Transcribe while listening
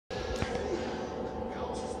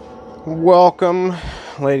Welcome,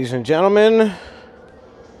 ladies and gentlemen.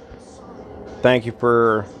 Thank you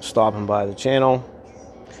for stopping by the channel,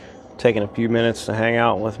 taking a few minutes to hang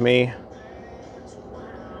out with me.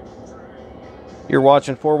 You're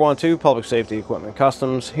watching 412 Public Safety Equipment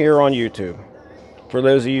Customs here on YouTube. For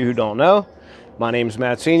those of you who don't know, my name is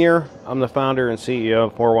Matt Sr. I'm the founder and CEO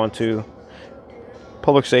of 412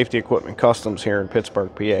 Public Safety Equipment Customs here in Pittsburgh,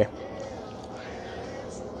 PA.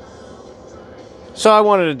 So I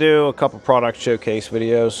wanted to do a couple product showcase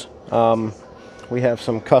videos. We have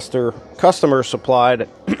some customer supplied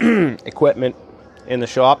equipment in the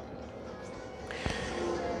shop,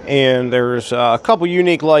 and there's a couple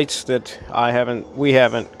unique lights that we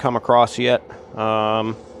haven't come across yet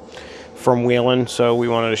from Whelen, so we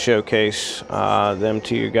wanted to showcase them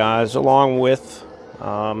to you guys along with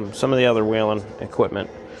some of the other Whelen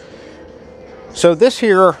equipment. So this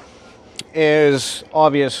here is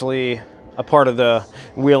obviously a part of the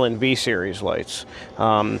Whelen V series lights.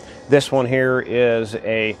 This one here is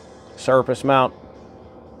a surface mount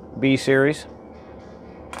B series.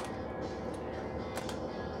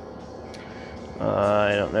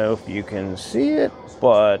 I don't know if you can see it,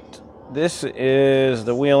 but this is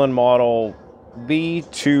the Whelen model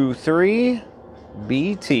B23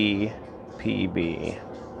 BT-PB.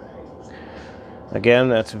 Again,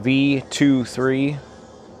 that's V23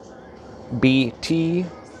 BT-PB.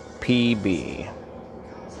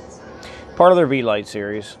 Part of their V-Light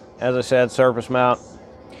series. As I said, surface mount.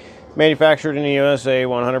 Manufactured in the USA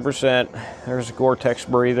 100%. There's a Gore-Tex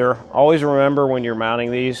breather. Always remember when you're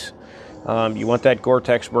mounting these, you want that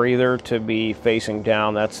Gore-Tex breather to be facing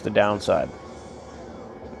down. That's the downside.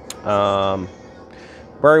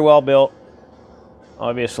 Very well built.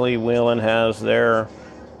 Obviously, Whelen has their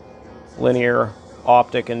linear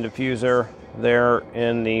optic and diffuser there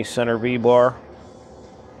in the center V-bar.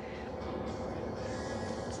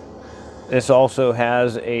 This also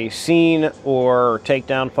has a scene or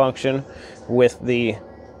takedown function with the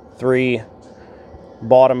 3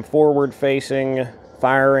 bottom forward facing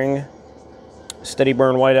firing steady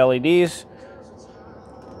burn white LEDs,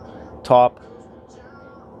 top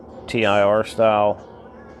TIR style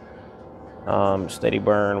steady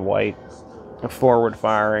burn white forward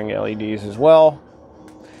firing LEDs as well.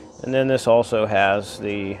 And then this also has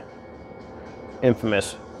the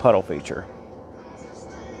infamous puddle feature.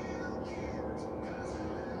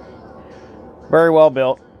 Very well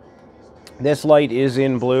built. This light is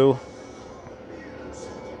in blue.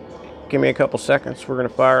 Give me a couple seconds. We're going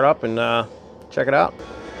to fire it up and check it out.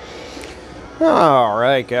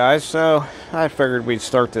 Alright guys, so I figured we'd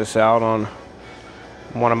start this out on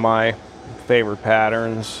one of my favorite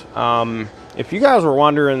patterns. If you guys were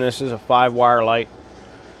wondering, this is a 5-wire light.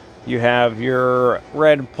 You have your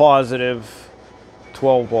red positive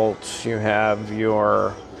 12 volts. You have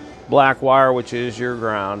your black wire, which is your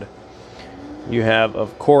ground. You have,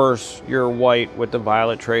 of course, your white with the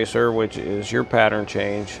violet tracer, which is your pattern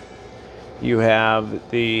change. You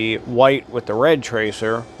have the white with the red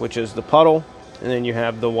tracer, which is the puddle. And then you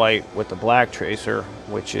have the white with the black tracer,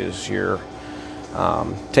 which is your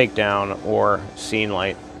takedown or scene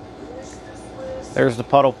light. There's the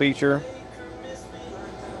puddle feature.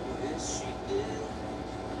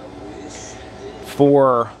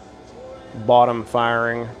 4 bottom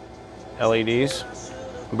firing LEDs,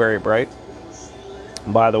 very bright.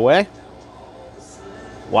 By the way,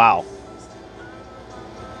 wow,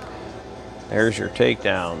 there's your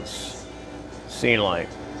takedowns scene light.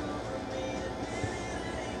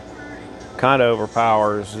 Kind of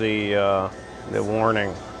overpowers the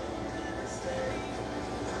warning.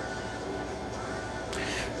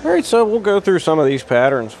 All right, so we'll go through some of these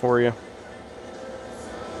patterns for you.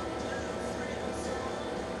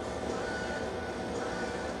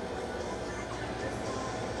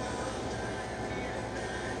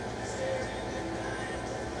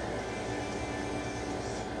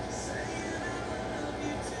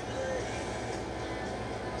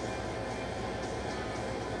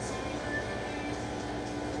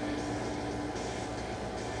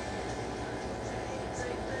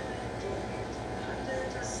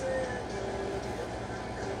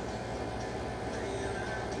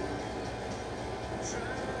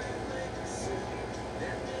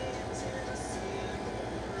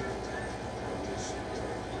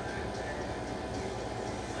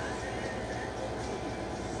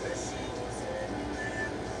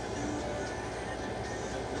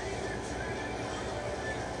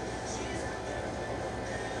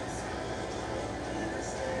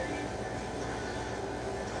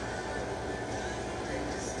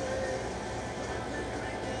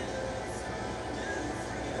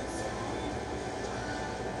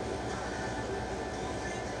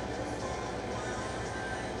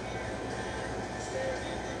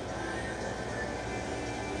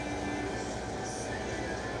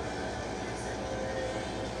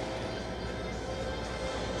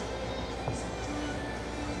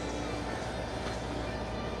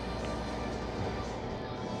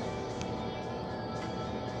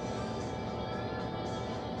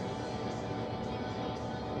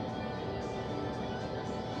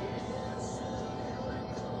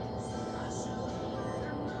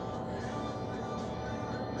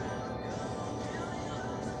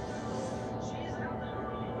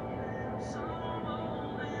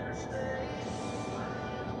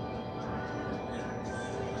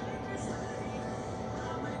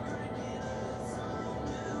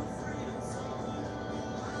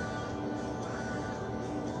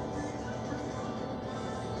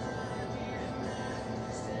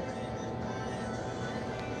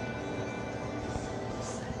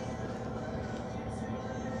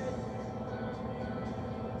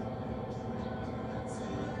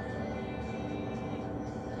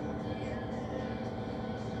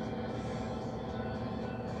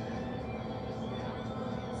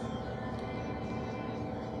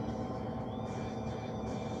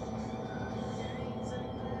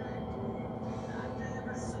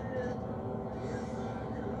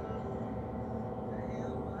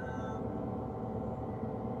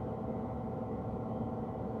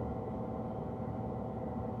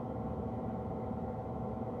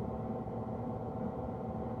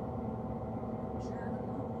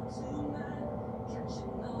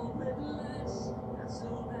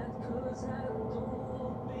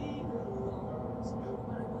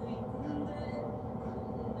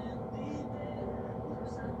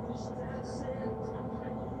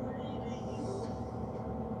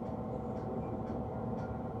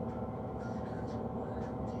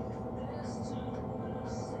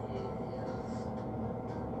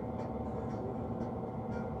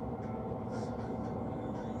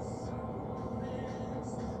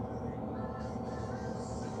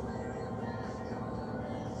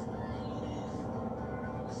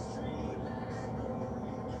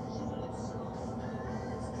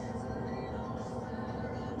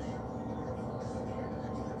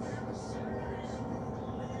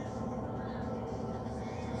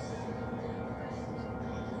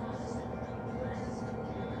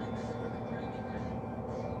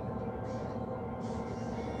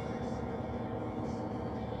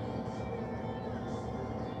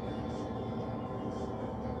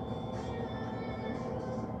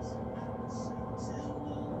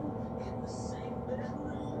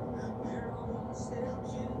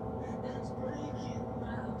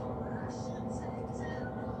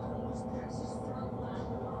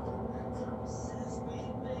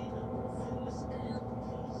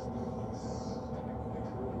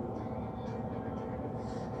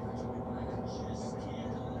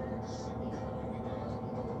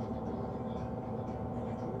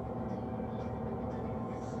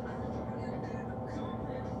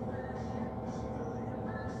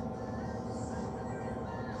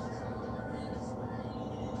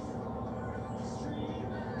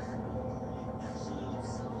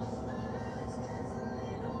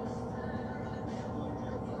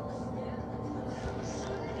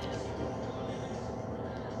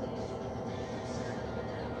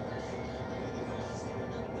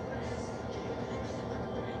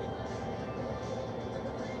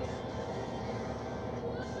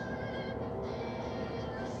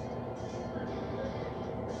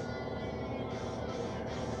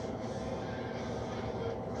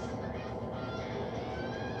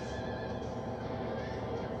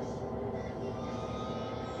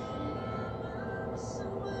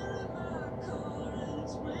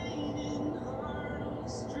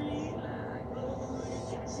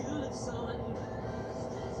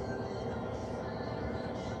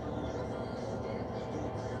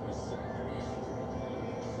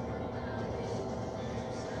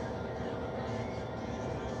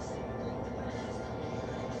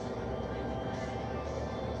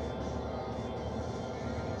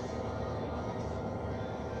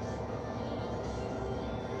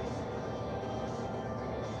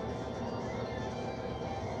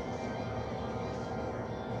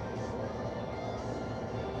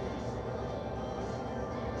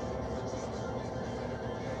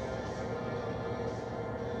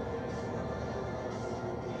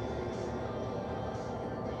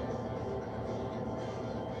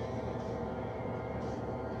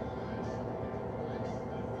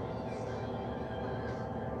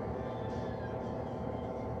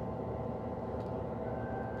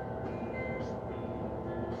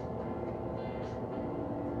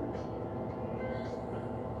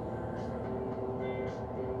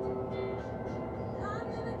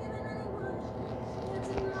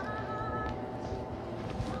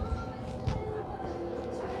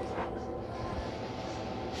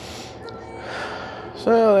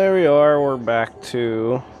 So there we are, we're back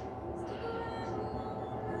to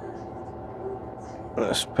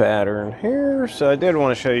this pattern here. So I did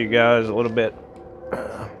want to show you guys a little bit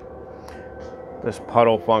this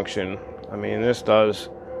puddle function. I mean, this does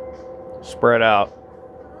spread out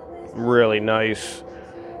really nice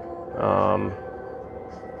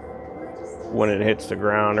when it hits the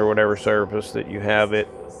ground or whatever surface that you have it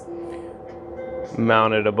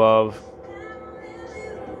mounted above.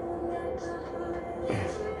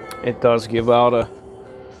 It does give out a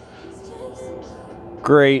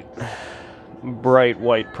great bright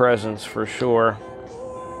white presence for sure.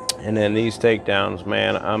 And then these takedowns,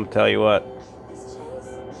 man, I'm tell you what,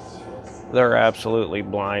 they're absolutely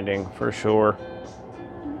blinding for sure.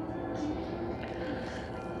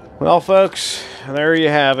 Well, folks, there you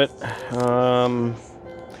have it.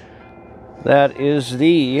 That is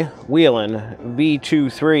the Whelen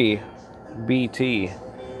V23 BT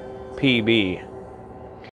PB.